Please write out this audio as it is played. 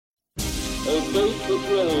a fate which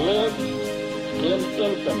will live in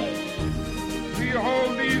infamy. We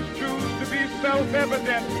hold these truths to be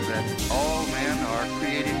self-evident. That all men are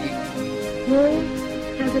created equal. War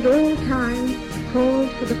has at all times called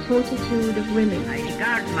for the fortitude of women. I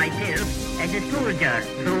regard myself as a soldier,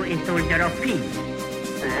 though a soldier of peace.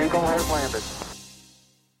 The Eagle has landed.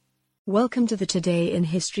 Welcome to the Today in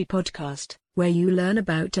History podcast, where you learn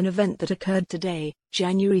about an event that occurred today,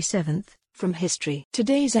 January 7th, from history.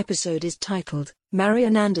 Today's episode is titled,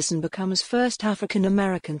 Marian Anderson Becomes First African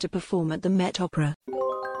American to Perform at the Met Opera.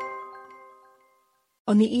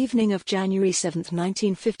 On the evening of January 7,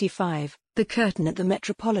 1955, the curtain at the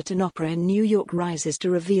Metropolitan Opera in New York rises to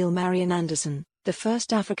reveal Marian Anderson, the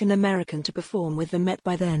first African American to perform with the Met.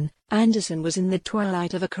 By then, Anderson was in the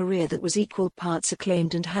twilight of a career that was equal parts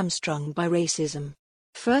acclaimed and hamstrung by racism.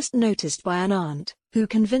 First noticed by an aunt, who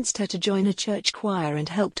convinced her to join a church choir and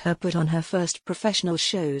helped her put on her first professional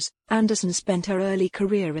shows, Anderson spent her early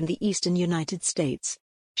career in the eastern United States.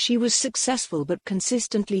 She was successful but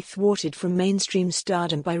consistently thwarted from mainstream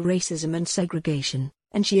stardom by racism and segregation,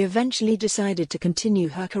 and she eventually decided to continue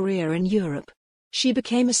her career in Europe. She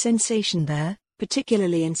became a sensation there,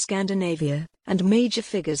 particularly in Scandinavia, and major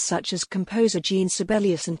figures such as composer Jean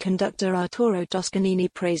Sibelius and conductor Arturo Toscanini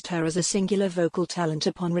praised her as a singular vocal talent.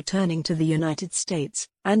 Upon returning to the United States,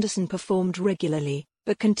 Anderson performed regularly,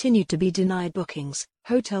 but continued to be denied bookings,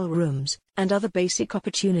 hotel rooms, and other basic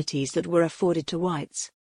opportunities that were afforded to whites.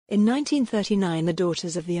 In 1939, the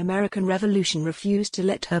Daughters of the American Revolution refused to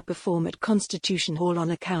let her perform at Constitution Hall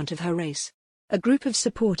on account of her race. A group of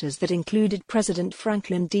supporters that included President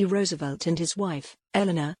Franklin D. Roosevelt and his wife,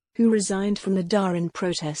 Eleanor, who resigned from the DAR in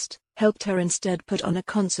protest, helped her instead put on a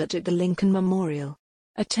concert at the Lincoln Memorial.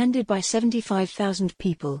 Attended by 75,000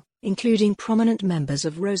 people, including prominent members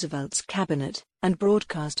of Roosevelt's cabinet, and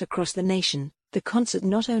broadcast across the nation, the concert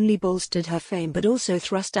not only bolstered her fame but also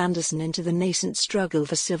thrust Anderson into the nascent struggle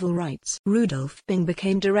for civil rights. Rudolph Bing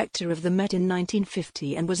became director of the Met in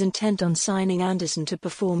 1950 and was intent on signing Anderson to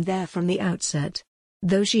perform there from the outset.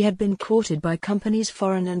 Though she had been courted by companies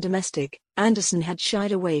foreign and domestic, Anderson had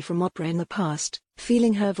shied away from opera in the past,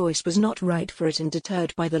 feeling her voice was not right for it and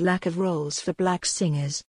deterred by the lack of roles for black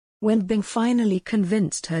singers. When Bing finally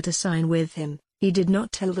convinced her to sign with him, he did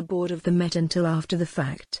not tell the board of the Met until after the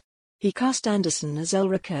fact. He cast Anderson as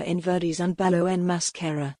Ulrica in Verdi's Un Ballo en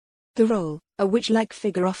Mascara. The role, a witch-like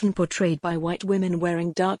figure often portrayed by white women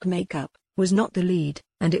wearing dark makeup, was not the lead,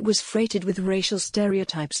 and it was freighted with racial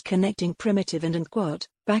stereotypes connecting primitive and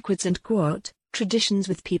backwards traditions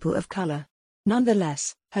with people of color.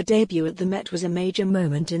 Nonetheless, her debut at the Met was a major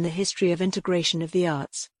moment in the history of integration of the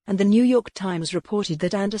arts, and the New York Times reported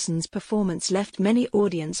that Anderson's performance left many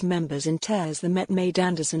audience members in tears. The Met made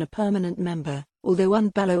Anderson a permanent member, although Un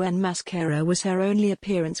Ballo en Mascara was her only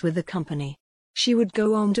appearance with the company. She would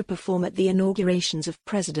go on to perform at the inaugurations of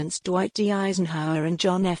Presidents Dwight D. Eisenhower and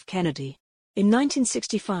John F. Kennedy. In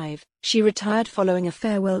 1965, she retired following a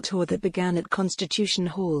farewell tour that began at Constitution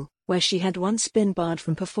Hall, where she had once been barred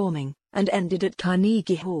from performing, and ended at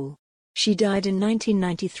Carnegie Hall. She died in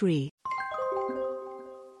 1993.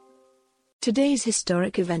 Today's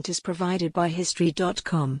historic event is provided by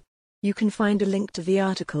History.com. You can find a link to the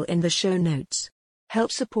article in the show notes.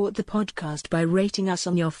 Help support the podcast by rating us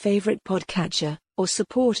on your favorite podcatcher, or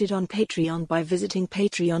support it on Patreon by visiting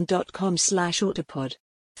patreon.com/autopod.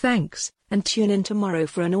 Thanks, and tune in tomorrow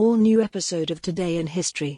for an all-new episode of Today in History.